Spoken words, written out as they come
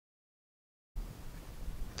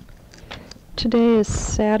Today is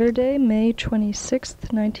Saturday, May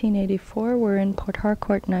 26th, 1984. We're in Port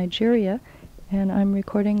Harcourt, Nigeria, and I'm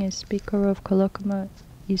recording a speaker of Kolokuma,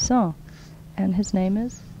 Izon. And his name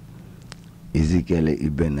is? Ezekiel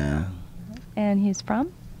Ibena. And he's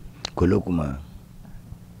from? Kolokuma.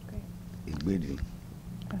 Great. Ijoid.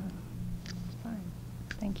 Fine.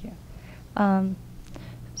 Thank you.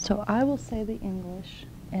 So I will say the English,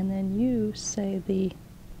 and then you say the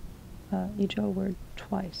Ijoid word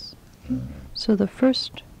twice. So the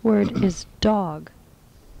first word is dog.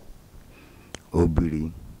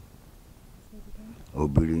 Obiri.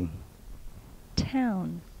 Obiri.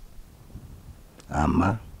 Town.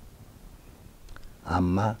 Ama.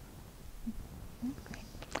 Ama. Okay.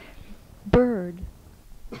 Bird.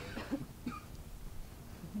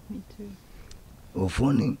 Me too.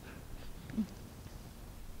 Ofoni.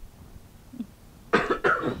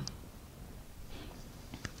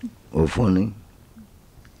 Ofoni.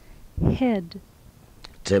 Head.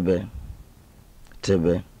 Tebe.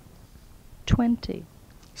 Tebe. 20.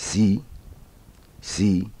 Si.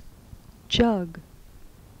 Jug.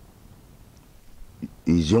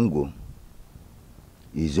 Izongo.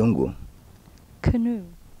 Canoe.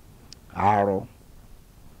 Aro.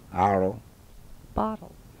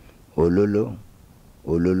 Bottle. Ololo.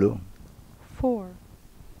 4.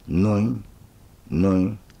 Noin.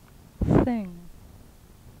 Thing.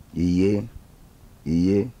 Iye.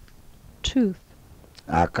 Tooth.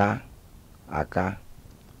 Aka.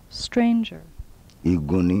 Stranger.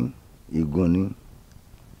 Igoni.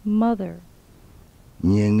 Mother.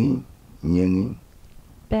 Nyengi.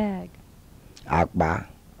 Bag. Akpa.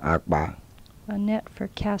 A net for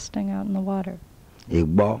casting out in the water.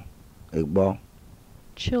 Igbo.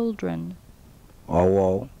 Children.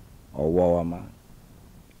 Owo ama.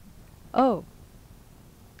 Oh.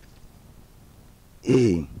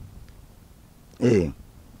 E.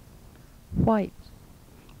 White.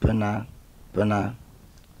 Pena.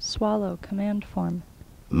 Swallow, command form.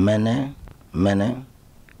 Mene.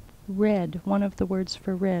 Red, one of the words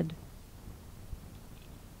for red.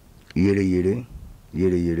 Yere.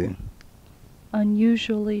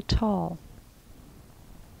 Unusually tall.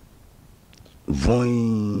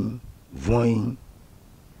 Voin.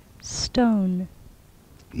 Stone.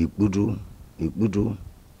 Ikudu.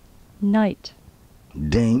 Night.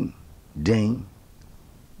 Den.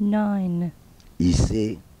 9.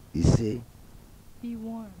 Ise. Be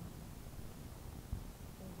warm.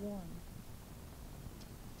 Or warm.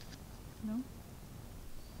 No?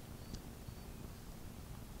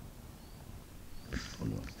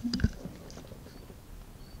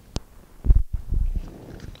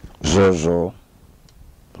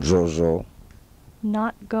 Jojo.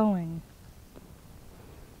 Not going.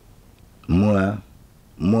 Moi.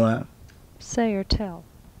 Say or tell.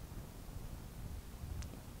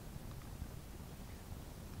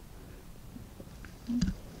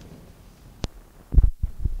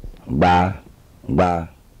 Ba.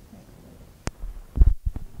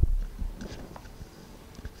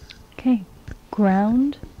 Okay.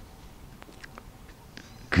 Ground.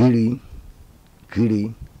 Kiri.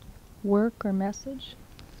 Work or message.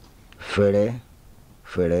 Fere.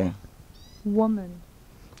 Woman.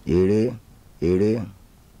 Ere.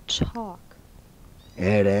 Chalk.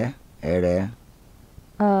 Ere.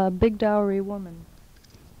 Big dowry woman.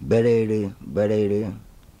 Berere.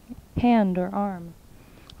 Hand or arm.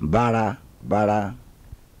 Bara.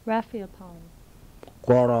 Raffia palm.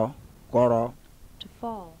 Koro. To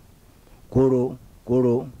fall. Koro.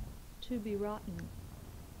 To be rotten.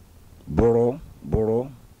 Boro.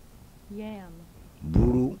 Yam.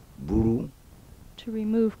 Buru. To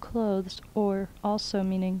remove clothes, or also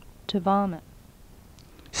meaning to vomit.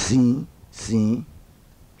 Si.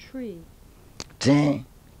 Tree. Tin.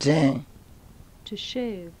 To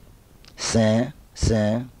shave. Sin.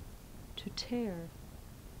 To tear.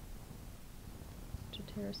 To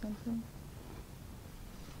tear something.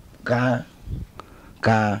 Ka.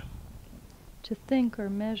 To think or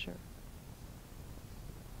measure.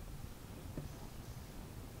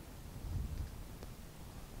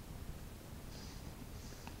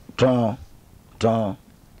 Ton.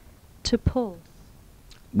 To pull.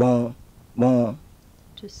 Bon. To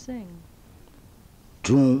sing.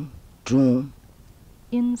 Tun.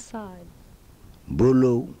 Inside.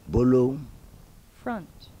 Bolo.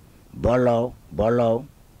 Front. Bolo.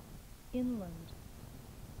 Inland.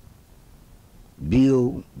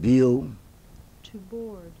 Bio. To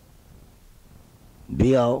board.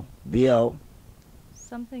 Bio.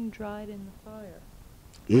 Something dried in the fire.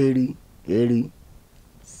 Eri.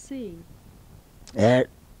 Sea. Ere.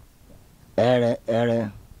 A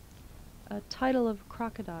title of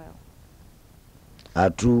crocodile.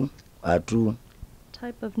 Atu. atu,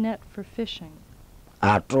 Type of net for fishing.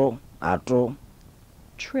 ato,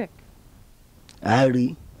 Trick.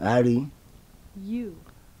 ari, You.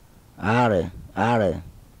 are,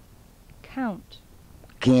 Count.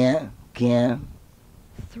 kien,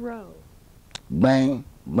 Throw. bang,